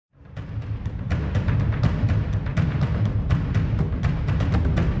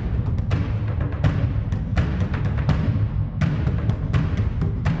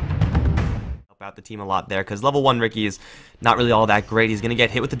out the team a lot there, because level 1 Ricky is not really all that great. He's going to get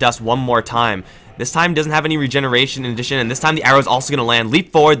hit with the dust one more time. This time doesn't have any regeneration in addition, and this time the arrow is also going to land.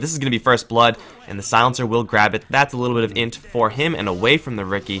 Leap forward, this is going to be first blood, and the silencer will grab it. That's a little bit of int for him and away from the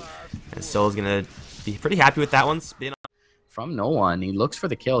Ricky. And Solo's going to be pretty happy with that one. Spin from no one. He looks for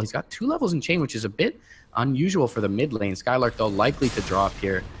the kill. He's got 2 levels in chain, which is a bit unusual for the mid lane. SkyLark, though, likely to drop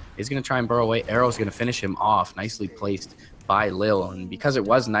here. He's going to try and burrow away. Arrow's going to finish him off. Nicely placed by Lil. And because it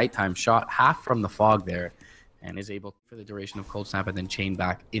was nighttime, shot half from the fog there and is able for the duration of cold snap and then chain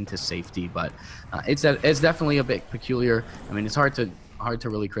back into safety. But it's definitely a bit peculiar. I mean, it's hard to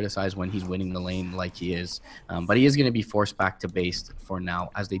really criticize when he's winning the lane like he is. But he is going to be forced back to base for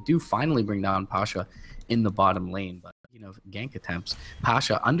now, as they do finally bring down Pasha in the bottom lane. But, you know, gank attempts.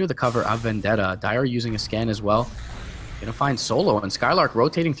 Pasha under the cover of Vendetta. Dire using a scan as well. Gonna find Solo and SkyLark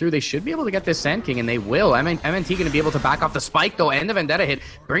rotating through. They should be able to get this Sand King, and they will. MNT gonna be able to back off the spike, though, and the Vendetta hit,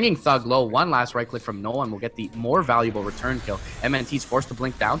 bringing ThuG low. One last right click from no one will get the more valuable return kill. MNT's forced to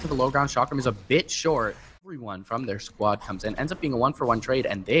blink down to the low ground. Chakram is a bit short. Everyone from their squad comes in, ends up being a 1-for-1 trade,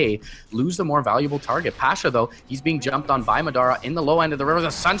 and they lose the more valuable target. Pasha, though, he's being jumped on by Madara in the low end of the river. The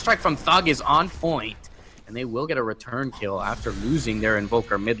Sunstrike from ThuG is on point, and they will get a return kill after losing their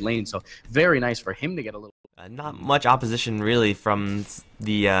Invoker mid lane. So very nice for him to get a little. Not much opposition really from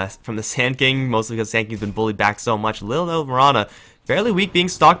the Sand King, mostly because Sand King's been bullied back so much. Lil Marana, fairly weak, being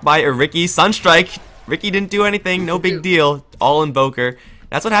stalked by a Ricky. Sunstrike. Ricky didn't do anything, no big deal. All Invoker.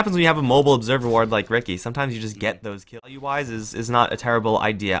 That's what happens when you have a mobile observer ward like Ricky. Sometimes you just get those kills. Value-wise is not a terrible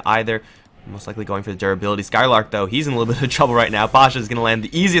idea either. Most likely going for the durability. SkyLark, though, he's in a little bit of trouble right now. Pasha is going to land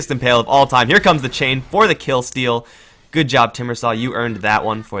the easiest impale of all time. Here comes the chain for the kill steal. Good job, Timbersaw. You earned that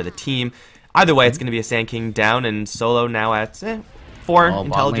one for the team. Either way, it's going to be a Sand King down, and Solo now at 4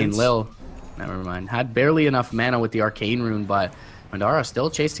 intelligence. Lil, never mind. Had barely enough mana with the Arcane Rune, but Madara still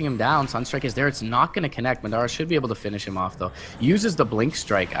chasing him down. Sunstrike is there. It's not going to connect. Madara should be able to finish him off, though. Uses the Blink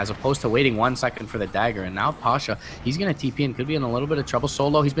Strike as opposed to waiting 1 second for the dagger. And now Pasha, he's going to TP and could be in a little bit of trouble.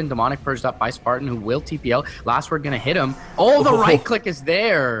 Solo, he's been demonic purged up by Spartan, who will TP out. Last word going to hit him. Oh, the right click is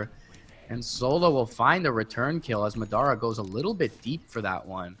there. And Solo will find a return kill as Madara goes a little bit deep for that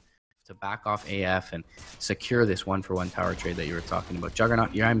one to back off AF and secure this 1-for-1 tower trade that you were talking about.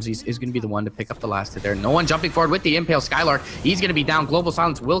 Juggernaut, your IMZ is going to be the one to pick up the last hit there. No one jumping forward with the impale. SkyLark, he's going to be down. Global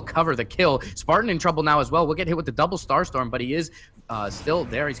Silence will cover the kill. Spartan in trouble now as well. We'll get hit with the double Starstorm, but he is still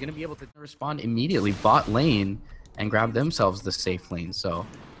there. He's going to be able to respond immediately. Bot lane and grab themselves the safe lane. So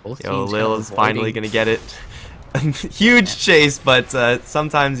both teams. Lil is finally going to get it. Huge chase, but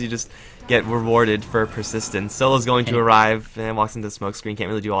sometimes you just get rewarded for persistence. Solo's going to arrive and walks into the smoke screen. Can't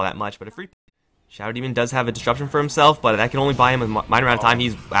really do all that much, but a free Shadow Demon does have a disruption for himself, but that can only buy him a minor amount of time.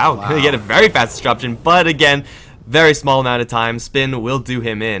 He's going to get a very fast disruption, but again, very small amount of time. Spin will do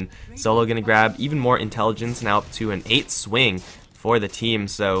him in. Solo going to grab even more intelligence, now up to an 8 swing for the team.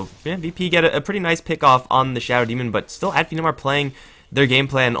 So yeah, VP get a pretty nice pick off on the Shadow Demon, but still AD FINEM are playing their game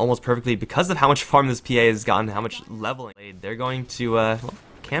plan almost perfectly because of how much farm this PA has gotten, how much leveling. They're going to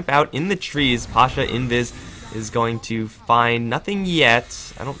camp out in the trees. Pasha Invis is going to find nothing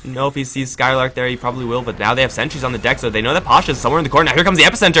yet. I don't know if he sees SkyLark there. He probably will, but now they have sentries on the deck, so they know that Pasha is somewhere in the corner. Now here comes the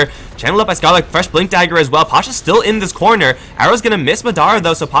epicenter. Channeled up by SkyLark. Fresh Blink Dagger as well. Pasha's still in this corner. Arrow's going to miss Madara,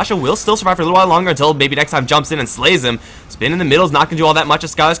 though, so Pasha will still survive for a little while longer until maybe next time jumps in and slays him. Spin in the middle is not going to do all that much.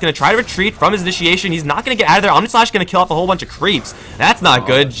 SkyLark's going to try to retreat from his initiation. He's not going to get out of there. Omnislash going to kill off a whole bunch of creeps. That's not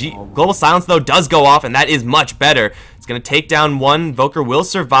good. Global Silence, though, does go off, and that is much better. It's going to take down one. Invoker will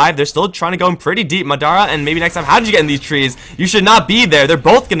survive. They're still trying to go in pretty deep. Madara, and maybe next time, how did you get in these trees? You should not be there. They're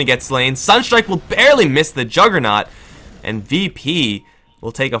both going to get slain. Sunstrike will barely miss the Juggernaut, and VP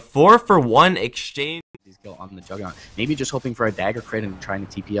will take a 4-for-1 exchange. Go on the Juggernaut. Maybe just hoping for a dagger crit and trying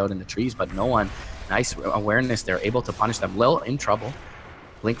to TP out in the trees, but no one. Nice awareness there, able to punish them. Lil in trouble.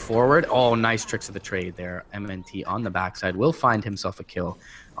 Blink forward. Oh, nice tricks of the trade there. MNT on the backside will find himself a kill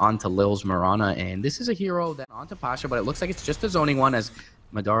onto Lil's Marana, and this is a hero that onto Pasha, but it looks like it's just a zoning one as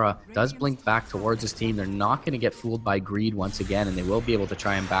Madara does blink back towards his team. They're not going to get fooled by greed once again, and they will be able to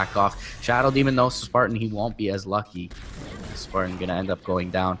try and back off. Shadow Demon, though, Spartan, he won't be as lucky. Spartan going to end up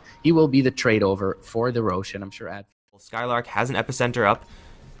going down. He will be the trade over for the Roche, and I'm sure SkyLark has an epicenter up.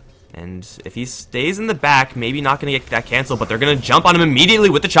 And if he stays in the back, maybe not going to get that cancel, but they're going to jump on him immediately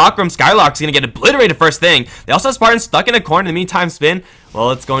with the Chakram. SkyLark's going to get obliterated first thing. They also have Spartan stuck in a corner. In the meantime, Spin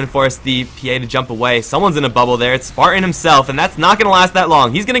Well, it's going to force the PA to jump away. Someone's in a bubble there. It's Spartan himself, and that's not going to last that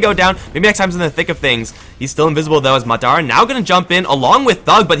long. He's going to go down. Maybe next time's in the thick of things. He's still invisible, though, as Madara now going to jump in along with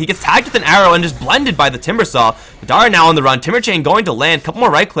Thug, but he gets tagged with an arrow and just blended by the Timber Saw. Madara now on the run. Timber Chain going to land. Couple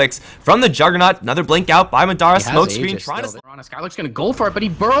more right clicks from the Juggernaut. Another blink out by Madara. Smoke screen trying to... SkyLark's going to go for it, but he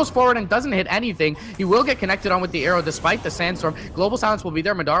burrows forward and doesn't hit anything. He will get connected on with the arrow despite the sandstorm. Global Silence will be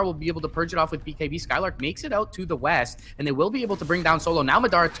there. Madara will be able to purge it off with BKB. SkyLark makes it out to the west, and they will be able to bring down Solo. Now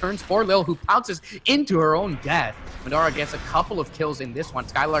Madara turns for Lil, who pounces into her own death. Madara gets a couple of kills in this one.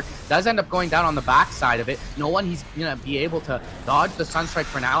 SkyLark does end up going down on the back side of it. No one he's going to be able to dodge the Sunstrike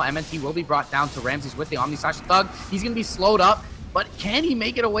for now. MNT will be brought down to Ramses with the Omni Slash. Thug, he's going to be slowed up, but can he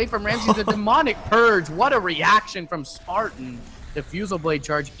make it away from Ramses? The Demonic Purge. What a reaction from Spartan. Diffusal Blade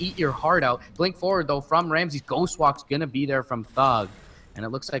Charge, eat your heart out. Blink forward, though, from Ramses. Ghost Walk's going to be there from Thug. And it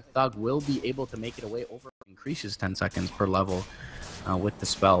looks like Thug will be able to make it away over. Increases 10 seconds per level with the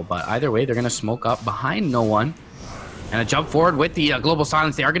spell. But either way, they're going to smoke up behind no one. And a jump forward with the Global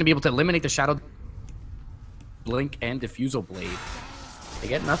Silence. They are going to be able to eliminate the Shadow Blink and Diffusal Blade. They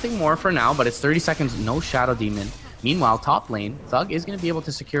get nothing more for now, but it's 30 seconds, no Shadow Demon. Meanwhile, top lane, Thug is going to be able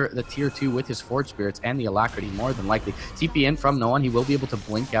to secure the tier 2 with his Forge Spirits and the Alacrity, more than likely. TP in from no one, he will be able to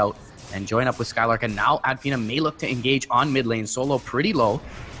blink out and join up with SkyLark. And now AD FINEM may look to engage on mid lane. Solo pretty low.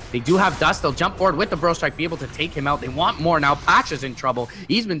 They do have Dust. They'll jump forward with the Bro Strike, be able to take him out. They want more now. Pasha's in trouble.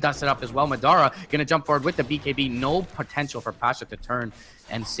 He's been dusted up as well. Madara going to jump forward with the BKB. No potential for Pasha to turn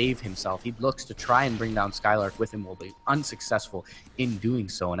and save himself. He looks to try and bring down SkyLark with him, will be unsuccessful in doing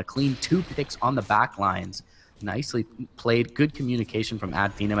so. And a clean 2 picks on the back lines. Nicely played. Good communication from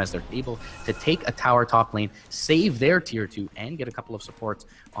AD FINEM as they're able to take a tower top lane, save their tier 2, and get a couple of supports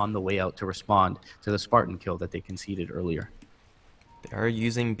on the way out to respond to the Spartan kill that they conceded earlier. They are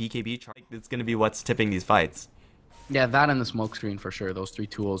using BKB. It's going to be what's tipping these fights. Yeah, that and the smoke screen for sure. Those 3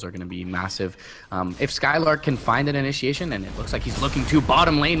 tools are going to be massive. If SkyLark can find an initiation, and it looks like he's looking to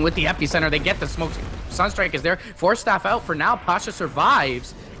bottom lane with the epicenter, they get the smoke. Sunstrike is there. Force Staff out for now. Pasha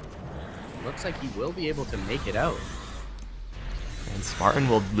survives. Looks like he will be able to make it out. And Spartan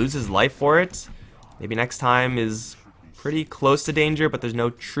will lose his life for it. Maybe next time is pretty close to danger, but there's no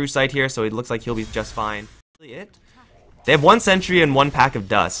true sight here, so it looks like he'll be just fine. Really it? They have 1 sentry and 1 pack of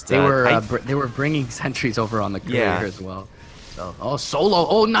dust. They were bringing sentries over on the courier as well. So, oh, Solo.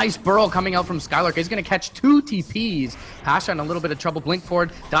 Oh, nice burrow coming out from SkyLark. He's going to catch 2 TPs. Pasha in a little bit of trouble. Blink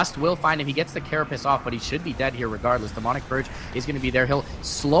forward. Dust will find him. He gets the Carapace off, but he should be dead here regardless. Demonic Purge is going to be there. He'll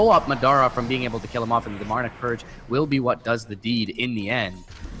slow up Madara from being able to kill him off, and the Demonic Purge will be what does the deed in the end.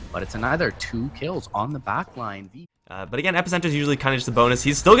 But it's another 2 kills on the back line. But again, Epicenter is usually kind of just a bonus.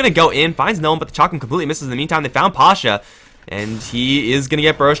 He's still going to go in, finds no one, but the Chalkum completely misses. In the meantime, they found Pasha, and he is going to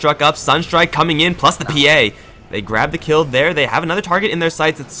get Burrow Struck up. Sunstrike coming in, plus the PA. They grab the kill there. They have another target in their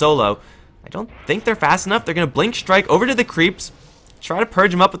sights. It's Solo. I don't think they're fast enough. They're going to Blink Strike over to the creeps, try to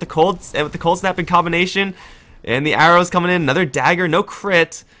purge him up with the cold snap in combination, and the arrows coming in. Another dagger, no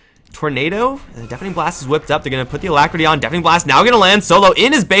crit. Tornado, the Deafening Blast is whipped up. They're going to put the Alacrity on. Deafening Blast now going to land. Solo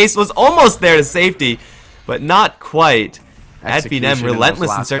in his base, was almost there to safety, but not quite. AD FINEM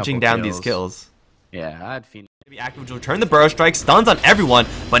relentless in searching down these kills. Yeah, AD FINEM. Be active to return the Burrow Strike, stuns on everyone,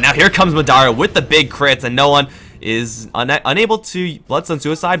 but now here comes Madara with the big crits, and no one is unable to Bloodstone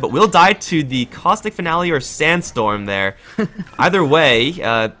Suicide, but will die to the Caustic Finale or Sandstorm there. Either way,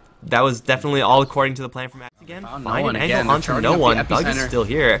 that was definitely all according to the plan from Max again. Find an angle onto no one. Thug is still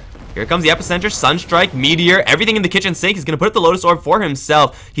here. Here comes the Epicenter, Sunstrike, Meteor, everything in the kitchen sink. He's going to put up the Lotus Orb for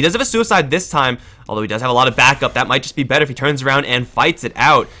himself. He does have a Suicide this time, although he does have a lot of backup. That might just be better if he turns around and fights it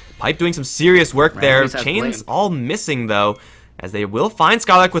out. Pipe doing some serious work there. Chains all missing, though, as they will find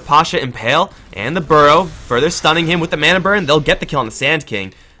SkyLark with Pasha, Impale, and the Burrow, further stunning him with the Mana Burn. They'll get the kill on the Sand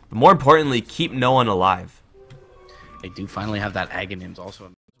King, but more importantly, keep no one alive. They do finally have that Aghanims also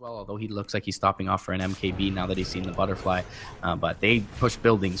as well, although he looks like he's stopping off for an MKB now that he's seen the butterfly. But they push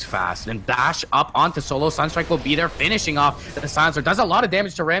buildings fast and bash up onto Solo. Sunstrike will be there, finishing off the Silencer. Does a lot of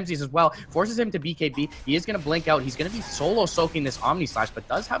damage to Ramses as well. Forces him to BKB. He is going to blink out. He's going to be solo soaking this Omni Slash, but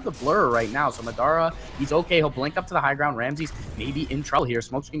does have the blur right now. So Madara, he's okay. He'll blink up to the high ground. Ramses maybe in trouble here.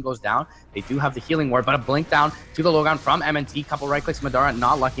 Smokescreen goes down. They do have the healing ward, but a blink down to the low ground from MNT. Couple right clicks. Madara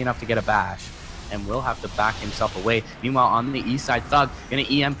not lucky enough to get a bash, and will have to back himself away. Meanwhile, on the east side, Thug gonna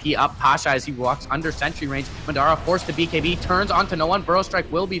EMP up Pasha as he walks under sentry range. Madara forced to BKB, turns onto no one. Burrow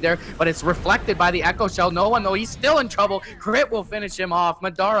Strike will be there, but it's reflected by the Echo Shell. No one, though, he's still in trouble. Crit will finish him off.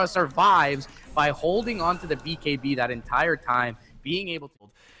 Madara survives by holding onto the BKB that entire time, being able to...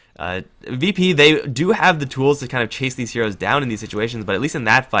 VP, they do have the tools to kind of chase these heroes down in these situations, but at least in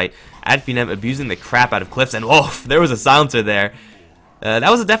that fight, AD FINEM abusing the crap out of Cliffs, and whoa, there was a silencer there. That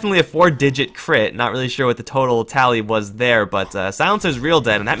was definitely a 4-digit crit. Not really sure what the total tally was there, but Silencer's real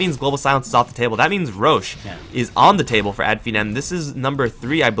dead, and that means Global Silence is off the table. That means Roche is on the table for AD FINEM. This is number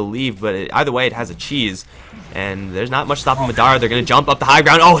 3, I believe, but either way, it has a cheese. And there's not much stopping Madara. They're going to jump up the high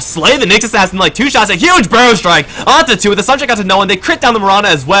ground. Oh, slay the Nyx Assassin, like 2 shots. A huge burrow strike onto 2 with the Sunstrike onto no one. They crit down the Mirana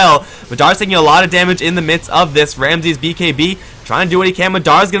as well. Madara's taking a lot of damage in the midst of this. Ramsey's BKB trying to do what he can.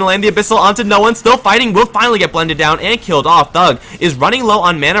 Madara's going to land the Abyssal onto no one. Still fighting. Will finally get blended down and killed off. ThuG is running low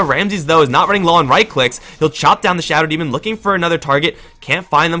on mana. Ramsey's, though, is not running low on right clicks. He'll chop down the Shadow Demon, looking for another target. Can't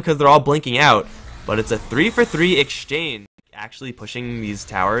find them because they're all blinking out. But it's a 3-for-3 exchange. Actually pushing these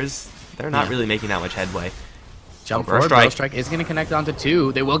towers, they're not really making that much headway. Jump forward, Burrow Strike is going to connect onto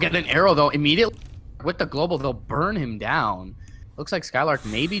 2. They will get an arrow, though, immediately. With the global, they'll burn him down. Looks like SkyLark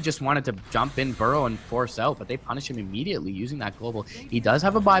maybe just wanted to jump in, burrow, and force out, but they punish him immediately using that global. He does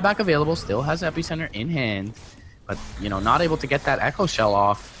have a buyback available, still has Epicenter in hand, but, you know, not able to get that Echo Shell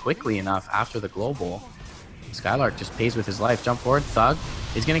off quickly enough after the global. SkyLark just pays with his life. Jump forward. ThuG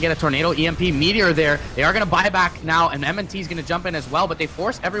is going to get a Tornado EMP Meteor there. They are going to buy back now, and MNT is going to jump in as well, but they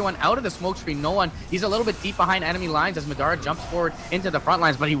force everyone out of the smoke screen. No one. He's a little bit deep behind enemy lines as Madara jumps forward into the front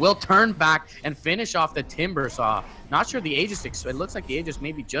lines, but he will turn back and finish off the Timber Saw. Not sure the Aegis, it looks like the Aegis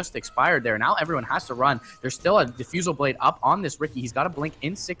maybe just expired there. Now everyone has to run. There's still a Diffusal Blade up on this Riki. He's got to blink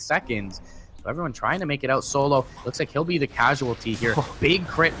in 6 seconds. So everyone trying to make it out solo. Looks like he'll be the casualty here. Big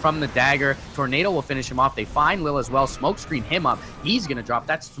crit from the dagger. Tornado will finish him off. They find Lil as well. Smoke screen him up. He's going to drop.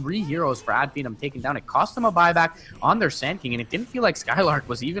 That's 3 heroes for AD FINEM taken down. It cost them a buyback on their Sand King, and it didn't feel like SkyLark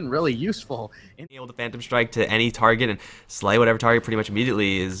was even really useful. Being able to Phantom Strike to any target and slay whatever target pretty much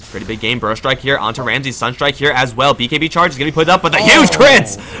immediately is a pretty big game. Burrow Strike here onto Ramsey. Sunstrike here as well. BKB charge is going to be put up, but the huge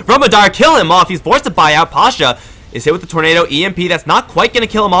crits from Madara kill him off. He's forced to buy out. Pasha is hit with the Tornado EMP. That's not quite going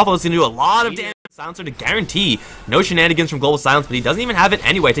to kill him off. It's going to do a lot of damage. Silencer to guarantee no shenanigans from Global Silence, but he doesn't even have it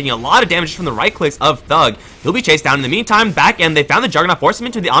anyway, taking a lot of damage just from the right clicks of ThuG. He'll be chased down. In the meantime, back end, they found the Juggernaut, forced him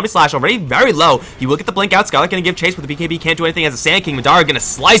into the Omni Slash, already very low. He will get the blink out. SkyLark going to give chase, but the BKB can't do anything as a Sand King. Madara going to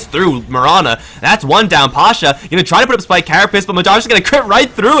slice through Mirana. That's 1 down. Pasha going to try to put up Spike Carapace, but Madara's going to crit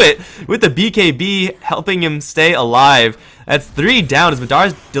right through it with the BKB helping him stay alive. That's 3 down as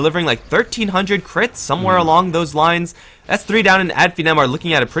Madara's delivering like 1,300 crits, somewhere along those lines. That's 3 down, and AD FINEM are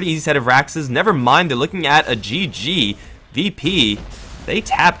looking at a pretty easy set of Raxes. Never mind, they're looking at a GG. VP, they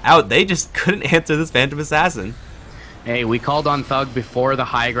tap out. They just couldn't answer this Phantom Assassin. Hey, we called on ThuG before the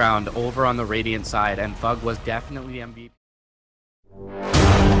high ground over on the Radiant side, and ThuG was definitely the MVP.